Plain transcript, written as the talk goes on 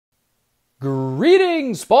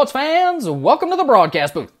Greetings, sports fans! Welcome to the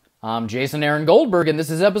broadcast booth. I'm Jason Aaron Goldberg, and this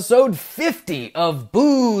is episode 50 of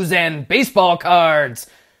Booze and Baseball Cards.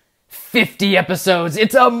 50 episodes.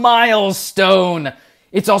 It's a milestone.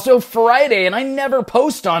 It's also Friday, and I never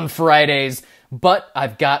post on Fridays, but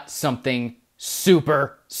I've got something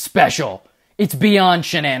super special. It's beyond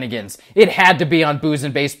shenanigans. It had to be on Booze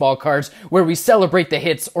and Baseball Cards, where we celebrate the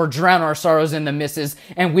hits or drown our sorrows in the misses,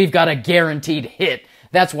 and we've got a guaranteed hit.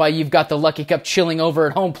 That's why you've got the Lucky Cup chilling over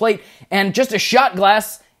at home plate, and just a shot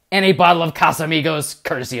glass and a bottle of Casamigos,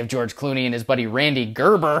 courtesy of George Clooney and his buddy Randy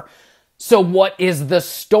Gerber. So what is the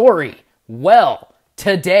story? Well,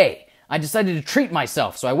 today I decided to treat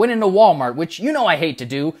myself, so I went into Walmart, which you know I hate to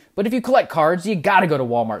do, but if you collect cards, you gotta go to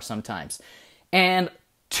Walmart sometimes. And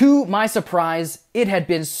to my surprise, it had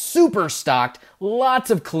been super stocked, lots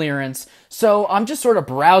of clearance, so I'm just sort of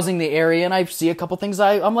browsing the area and I see a couple things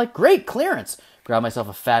I'm like, great, clearance. Grab myself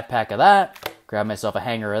a fat pack of that, grab myself a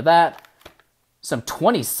hanger of that, some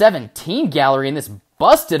 2017 gallery in this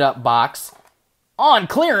busted up box, on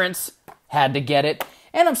clearance, had to get it,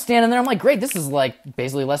 and I'm standing there, I'm like, great, this is like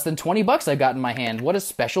basically less than 20 bucks I got in my hand, what a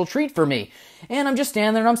special treat for me. And I'm just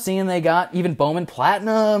standing there and I'm seeing they got even Bowman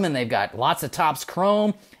Platinum, and they've got lots of Topps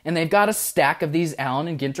Chrome, and they've got a stack of these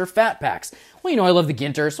Allen Ginter fat packs. Well, you know I love the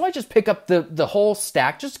Ginter, so I just pick up the whole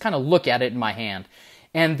stack, just kind of look at it in my hand.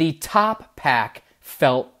 And the top pack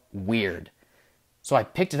felt weird. So I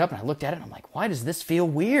picked it up and I looked at it and I'm like, why does this feel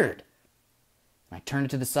weird? And I turned it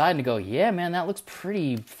to the side and I go, yeah, man, that looks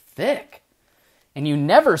pretty thick. And you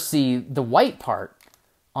never see the white part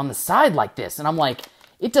on the side like this. And I'm like,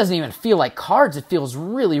 it doesn't even feel like cards. It feels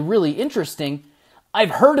really, really interesting.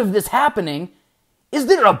 I've heard of this happening. Is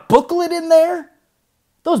there a booklet in there?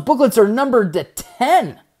 Those booklets are numbered to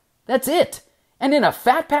 10. That's it. And in a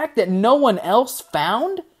fat pack that no one else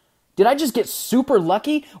found? Did I just get super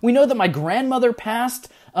lucky? We know that my grandmother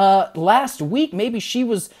passed last week. Maybe she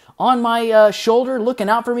was on my shoulder looking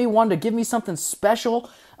out for me, wanted to give me something special.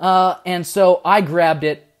 And so I grabbed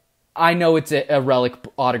it. I know it's a Relic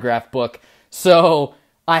autograph book. So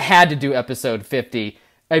I had to do episode 50,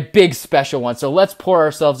 a big special one. So let's pour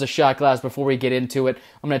ourselves a shot glass before we get into it.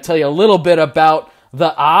 I'm going to tell you a little bit about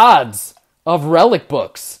the odds of Relic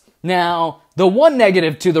books. Now, the one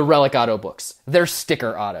negative to the Relic auto books, they're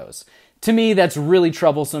sticker autos. To me, that's really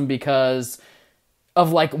troublesome because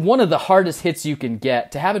of like one of the hardest hits you can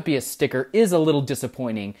get. To have it be a sticker is a little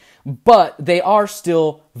disappointing, but they are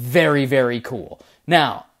still very, very cool.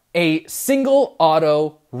 Now, a single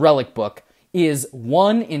auto Relic book is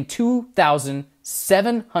 1 in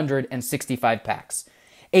 2,765 packs.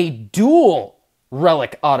 A dual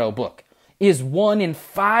Relic auto book is 1 in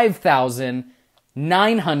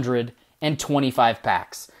 5,925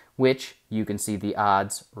 packs, which you can see the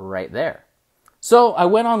odds right there. So I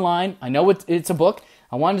went online. I know it's a book.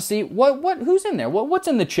 I wanted to see who's in there. What's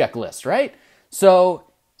in the checklist, right? So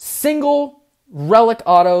single Relic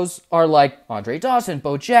autos are like Andre Dawson,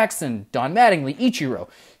 Bo Jackson, Don Mattingly, Ichiro,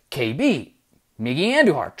 KB, Miggy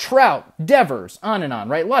Andujar, Trout, Devers, on and on,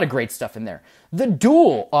 right? A lot of great stuff in there. The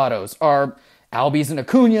dual autos are Albies and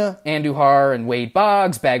Acuna, Andujar and Wade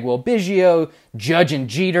Boggs, Bagwell Biggio, Judge and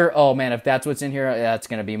Jeter. Oh man, if that's what's in here, that's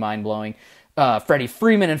going to be mind-blowing. Freddie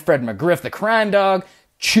Freeman and Fred McGriff, the Crime Dog,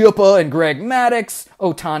 Chupa and Greg Maddux,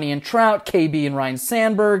 Ohtani and Trout, KB and Ryan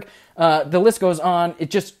Sandberg. The list goes on. It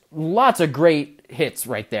just, lots of great hits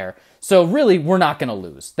right there. So really, we're not going to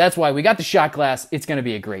lose. That's why we got the shot glass. It's going to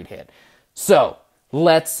be a great hit. So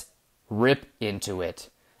let's rip into it.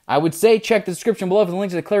 I would say check the description below for the link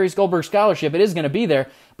to the Clarice Goldberg Scholarship. It is going to be there,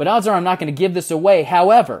 but odds are I'm not going to give this away.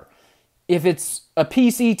 However, if it's a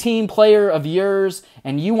PC team player of yours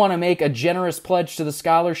and you want to make a generous pledge to the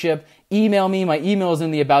scholarship, email me. My email is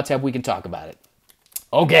in the About tab. We can talk about it.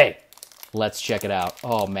 Okay, let's check it out.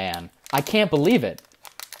 Oh, man. I can't believe it.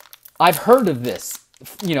 I've heard of this.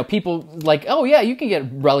 You know, people like, oh, yeah, you can get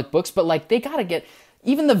Relic books, but like they got to get,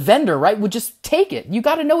 even the vendor, right, would just take it. You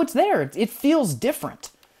got to know it's there. It feels different.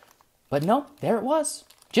 But no, there it was.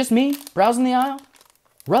 Just me, browsing the aisle.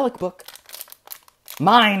 Relic book.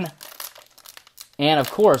 Mine. And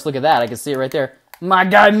of course, look at that. I can see it right there. My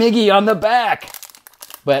guy Miggy on the back.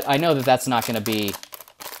 But I know that that's not going to be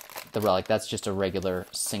the Relic. That's just a regular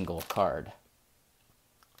single card.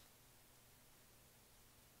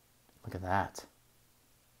 Look at that.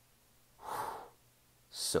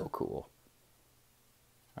 So cool.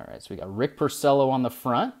 All right, so we got Rick Porcello on the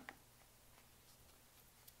front.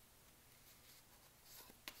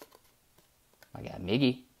 I got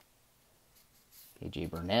Miggy, KJ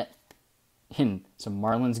Burnett, in some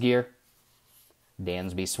Marlins gear,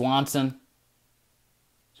 Dansby Swanson.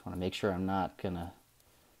 Just want to make sure I'm not going to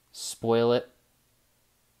spoil it.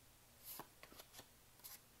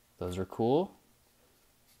 Those are cool.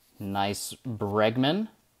 Nice Bregman.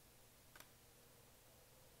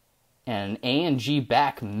 And an A&G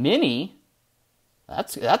back mini.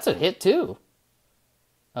 That's a hit too.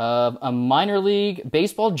 A minor league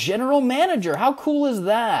baseball general manager. How cool is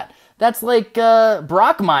that? That's like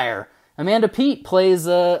Brockmire. Amanda Peet plays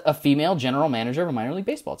a female general manager of a minor league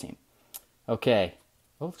baseball team. Okay.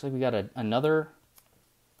 Oh, looks like we got another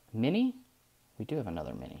mini. We do have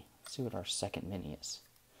another mini. Let's see what our second mini is.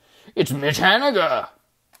 It's Mitch Haniger.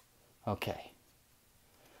 Okay.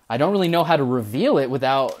 I don't really know how to reveal it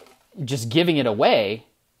without just giving it away.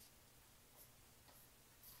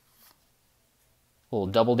 A little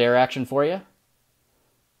double dare action for you.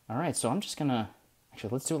 All right, so I'm just going to...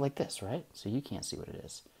 Actually, let's do it like this, right? So you can't see what it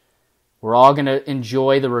is. We're all going to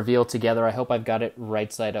enjoy the reveal together. I hope I've got it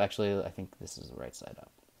right side up. Actually, I think this is the right side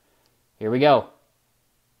up. Here we go.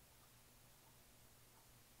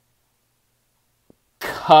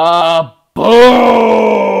 Kaboom!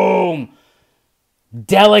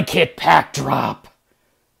 Delicate pack drop.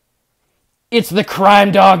 It's the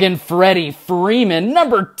crime dog in Freddie, Freeman,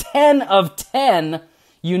 number 10 of 10.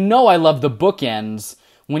 You know I love the bookends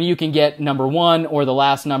when you can get number 1 or the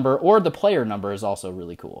last number or the player number is also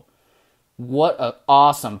really cool. What an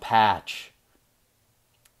awesome patch.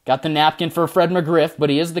 Got the napkin for Fred McGriff, but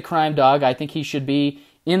he is the crime dog. I think he should be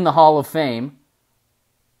in the Hall of Fame.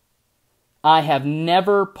 I have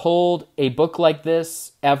never pulled a book like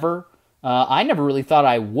this ever. I never really thought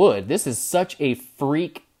I would. This is such a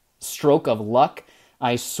freak stroke of luck.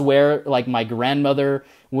 I swear, like my grandmother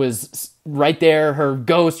was right there, her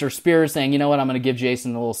ghost or spirit saying, you know what, I'm going to give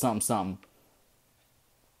Jason a little something, something.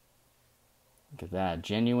 Look at that.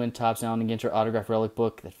 Genuine Topps Allen Ginter autograph relic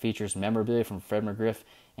book that features memorabilia from Fred McGriff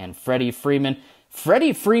and Freddie Freeman.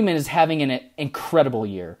 Freddie Freeman is having an incredible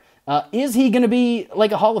year. Is he going to be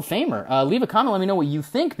like a Hall of Famer? Leave a comment, let me know what you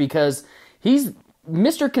think, because he's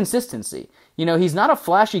Mr. Consistency. You know, he's not a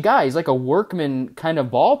flashy guy. He's like a workman kind of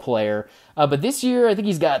ball player. But this year, I think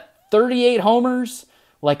he's got 38 homers,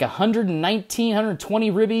 like 119,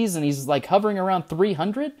 120 ribbies, and he's like hovering around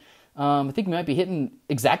 300. I think he might be hitting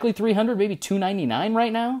exactly 300, maybe 299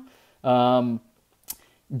 right now.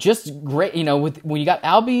 Just great, you know, when you got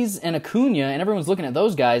Albies and Acuna, and everyone's looking at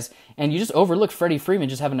those guys, and you just overlook Freddie Freeman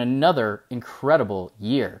just having another incredible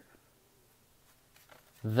year.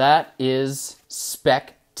 That is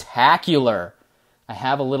spectacular. I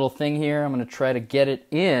have a little thing here. I'm going to try to get it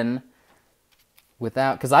in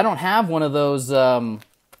without, because I don't have one of those,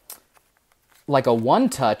 like a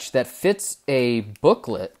one-touch that fits a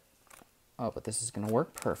booklet. Oh, but this is going to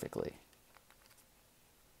work perfectly.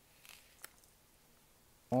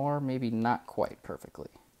 Or maybe not quite perfectly.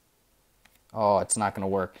 Oh, it's not going to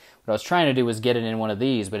work. What I was trying to do was get it in one of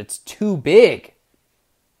these, but it's too big.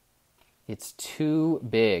 It's too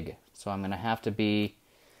big. So I'm going to have to be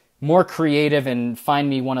more creative and find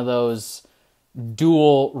me one of those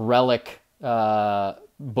dual Relic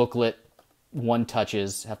booklet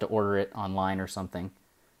one-touches. Have to order it online or something.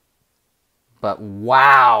 But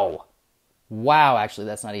wow. Wow, actually,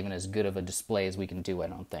 that's not even as good of a display as we can do, I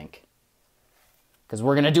don't think. Because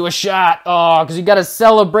we're going to do a shot. Oh, because you got to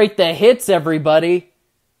celebrate the hits, everybody.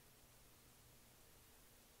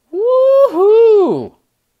 Woohoo!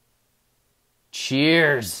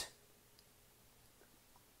 Cheers.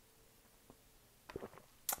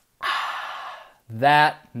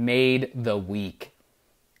 That made the week.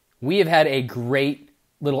 We have had a great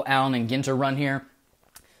little Allen Ginter run here.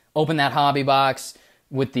 Open that hobby box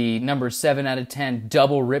with the number 7 out of 10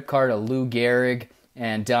 double rip card of Lou Gehrig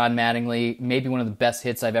and Don Mattingly, maybe one of the best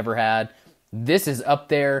hits I've ever had. This is up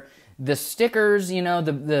there. The stickers, you know,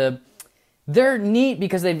 they're neat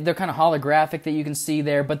because they're kind of holographic that you can see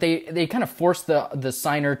there, but they kind of force the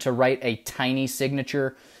signer to write a tiny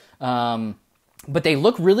signature. But they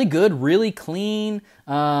look really good, really clean.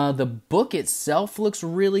 The book itself looks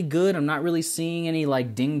really good. I'm not really seeing any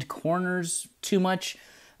like dinged corners too much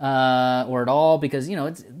or at all because, you know,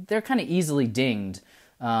 they're kind of easily dinged.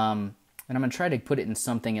 And I'm going to try to put it in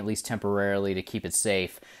something at least temporarily to keep it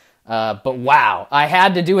safe. But wow, I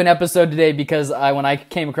had to do an episode today because when I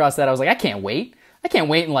came across that, I was like, I can't wait. I can't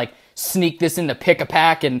wait and like sneak this into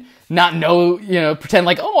Pick-a-Pack and not know, you know, pretend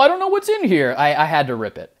like, oh, I don't know what's in here. I had to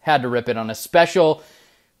rip it. Had to rip it on a special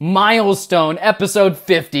milestone episode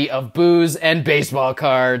 50 of Booze and Baseball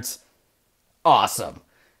Cards. Awesome.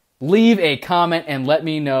 Leave a comment and let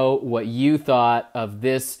me know what you thought of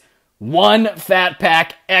this one Fat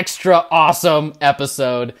Pack extra awesome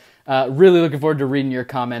episode. Really looking forward to reading your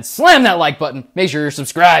comments. Slam that like button. Make sure you're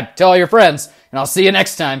subscribed. Tell all your friends. And I'll see you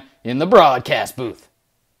next time in the broadcast booth.